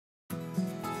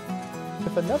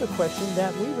with another question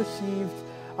that we received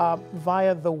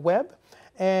via the web.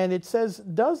 And it says,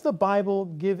 does the Bible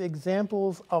give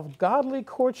examples of godly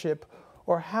courtship,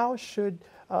 or how should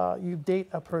you date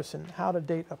a person? How to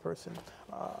date a person?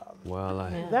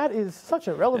 That is such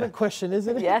a relevant question,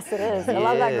 isn't it? Yes, it is. I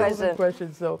love that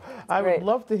question. So I would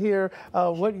love to hear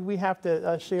what we have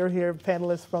to share here,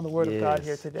 panelists from the Word of God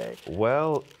here today.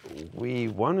 Well, we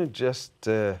want to just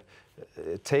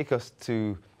take us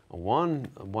to one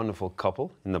wonderful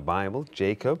couple in the Bible,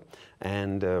 Jacob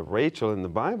and Rachel. And the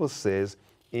Bible says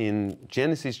in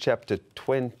Genesis chapter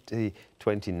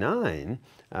 29,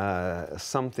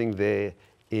 something there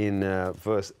in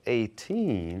verse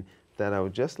 18 that I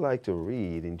would just like to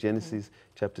read. In Genesis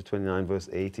chapter 29, verse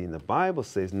 18, the Bible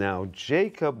says, now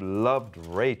Jacob loved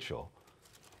Rachel,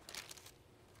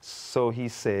 so he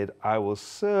said, I will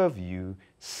serve you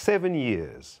 7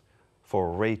 years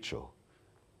for Rachel,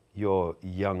 your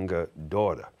younger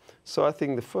daughter. So I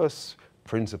think the first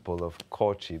principle of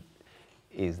courtship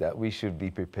is that we should be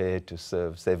prepared to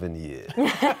serve 7 years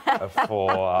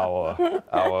for our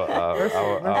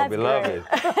beloved.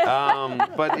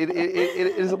 But it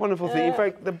is a wonderful thing. In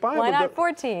fact, the Bible... Why not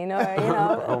 14 or, you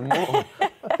know? Or more.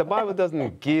 The Bible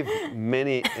doesn't give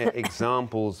many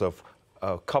examples of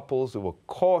couples who were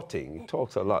courting. It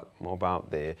talks a lot more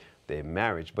about their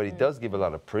marriage, but it does give a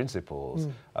lot of principles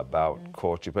about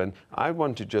courtship. And I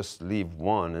want to just leave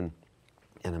one, and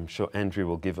I'm sure Andrew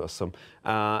will give us some.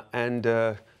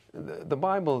 The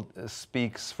Bible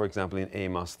speaks, for example, in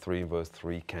Amos 3, verse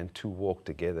 3, can two walk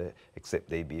together except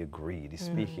they be agreed? He's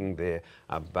speaking there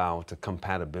about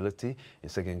compatibility. In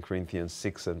 2 Corinthians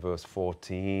 6 and verse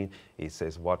 14, he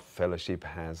says, what fellowship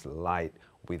has light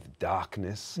with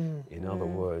darkness? In other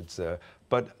words,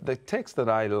 but the text that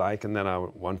I like and that I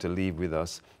want to leave with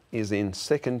us is in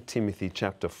 2 Timothy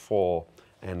chapter 4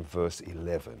 and verse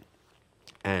 11.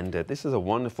 And this is a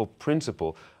wonderful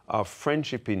principle of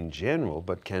friendship in general,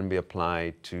 but can be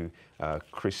applied to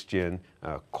Christian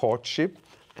courtship.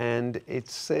 And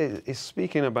it's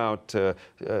speaking about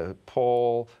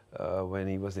Paul when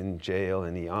he was in jail,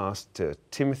 and he asked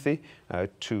Timothy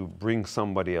to bring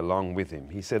somebody along with him.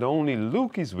 He said, only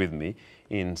Luke is with me,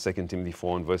 in 2 Timothy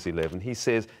 4 and verse 11. He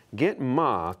says, get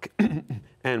Mark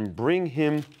and bring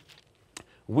him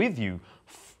with you.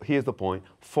 Here's the point,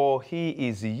 for he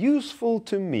is useful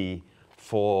to me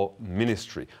for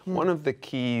ministry. One of the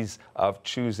keys of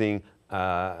choosing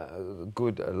a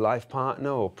good life partner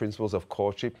or principles of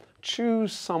courtship,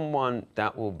 choose someone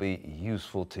that will be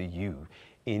useful to you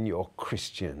in your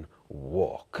Christian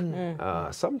walk.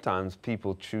 Sometimes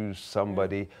people choose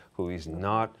somebody who is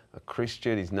not a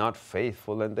Christian, is not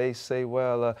faithful, and they say,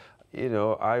 well, you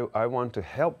know, I want to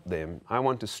help them. I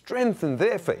want to strengthen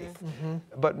their faith.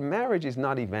 But marriage is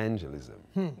not evangelism.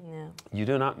 You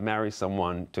do not marry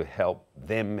someone to help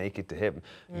them make it to heaven.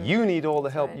 You need all the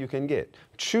help you can get.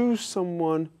 Choose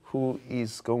someone who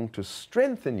is going to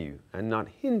strengthen you and not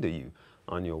hinder you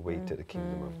on your way to the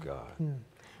kingdom of God.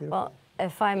 Well,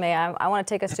 if I may, I want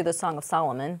to take us to the Song of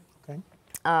Solomon. Okay.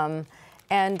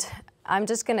 And I'm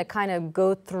just going to kind of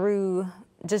go through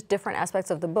just different aspects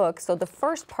of the book. So the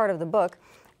first part of the book,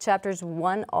 chapters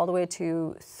 1 all the way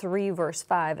to 3 verse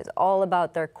 5, is all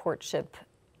about their courtship.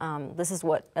 This is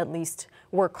what at least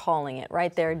we're calling it,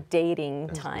 right? Their dating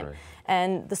time. Right.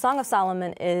 And the Song of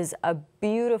Solomon is a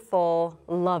beautiful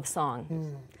love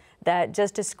song that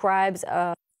just describes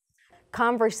a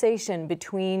conversation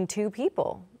between two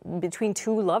people, between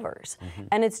two lovers.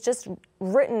 And it's just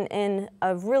written in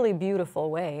a really beautiful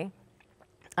way.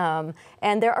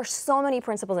 And there are so many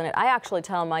principles in it. I actually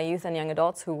tell my youth and young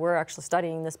adults who were actually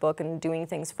studying this book and doing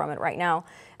things from it right now,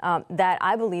 that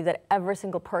I believe that every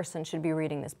single person should be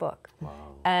reading this book. Wow.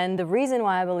 And the reason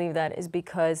why I believe that is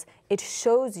because it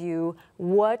shows you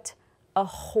what a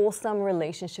wholesome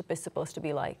relationship is supposed to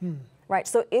be like, right?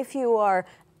 So if you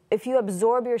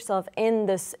absorb yourself in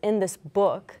this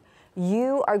book,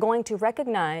 you are going to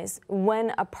recognize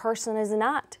when a person is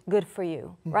not good for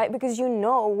you, right? Because you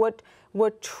know what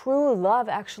true love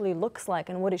actually looks like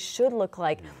and what it should look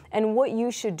like and what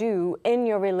you should do in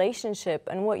your relationship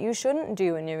and what you shouldn't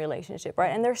do in your relationship,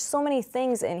 right? And there's so many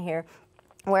things in here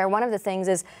where one of the things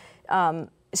is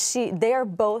they are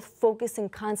both focusing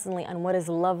constantly on what is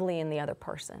lovely in the other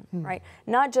person, right?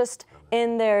 Not just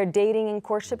in their dating and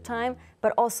courtship time,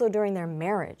 but also during their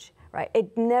marriage, right?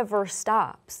 It never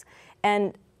stops.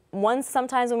 And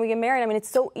sometimes when we get married, I mean, it's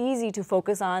so easy to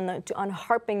focus on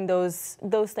harping those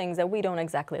things that we don't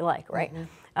exactly like, right?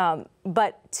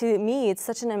 But to me, it's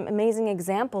such an amazing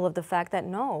example of the fact that,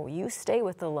 no, you stay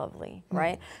with the lovely,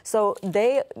 right? So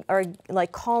they are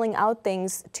like calling out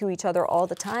things to each other all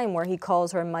the time, where he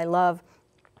calls her my love,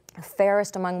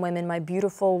 fairest among women, my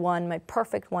beautiful one, my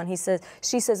perfect one.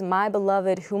 She says, my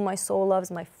beloved, whom my soul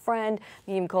loves, my friend.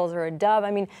 He even calls her a dove.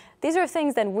 I mean, these are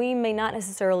things that we may not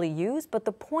necessarily use, but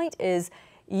the point is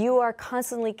you are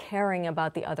constantly caring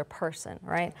about the other person,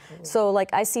 right? Absolutely. So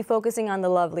like I see focusing on the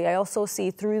lovely. I also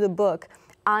see through the book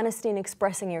honesty in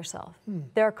expressing yourself.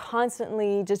 They're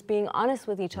constantly just being honest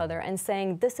with each other and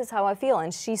saying, this is how I feel.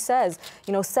 And she says,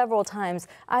 you know, several times,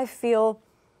 I feel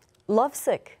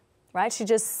lovesick. Right? She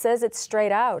just says it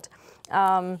straight out.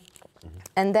 And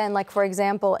then, like, for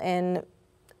example, in,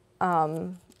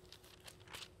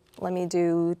 let me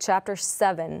do chapter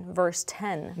 7, verse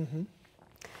 10.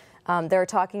 They're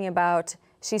talking about,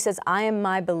 she says, I am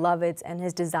my beloved's and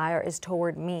his desire is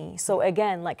toward me. So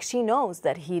again, like, she knows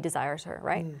that he desires her,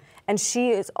 right? And she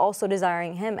is also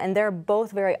desiring him. And they're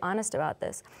both very honest about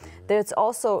this. It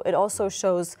also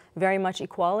shows very much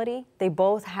equality. They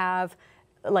both have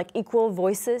like equal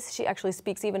voices. She actually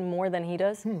speaks even more than he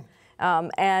does.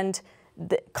 And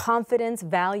the confidence,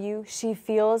 value, she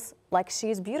feels like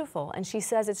she's beautiful. And she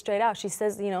says it straight out. She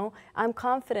says, you know, I'm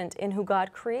confident in who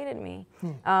God created me.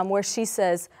 Where she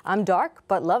says, I'm dark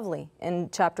but lovely in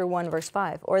chapter 1, verse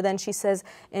 5. Or then she says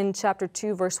in chapter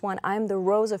 2, verse 1, I'm the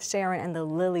rose of Sharon and the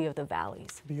lily of the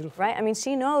valleys. Beautiful. Right? I mean,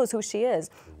 she knows who she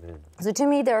is. Amen. So to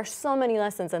me, there are so many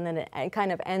lessons. And then it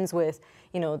kind of ends with,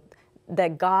 you know,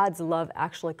 that God's love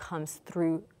actually comes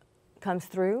through.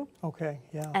 Okay,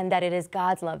 yeah. And that it is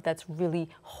God's love that's really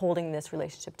holding this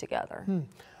relationship together.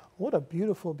 What a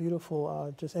beautiful,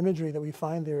 beautiful just imagery that we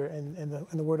find there in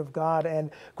the Word of God, and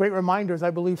great reminders.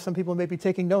 I believe some people may be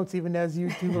taking notes even as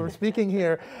you two were speaking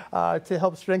here to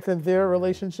help strengthen their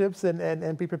relationships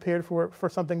and be prepared for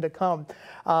something to come.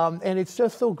 And it's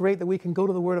just so great that we can go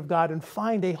to the Word of God and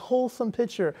find a wholesome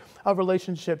picture of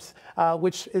relationships,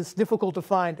 which is difficult to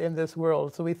find in this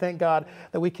world. So we thank God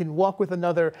that we can walk with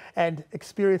another and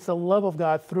experience the love of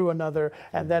God through another,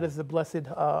 and that is the blessed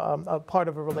part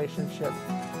of a relationship.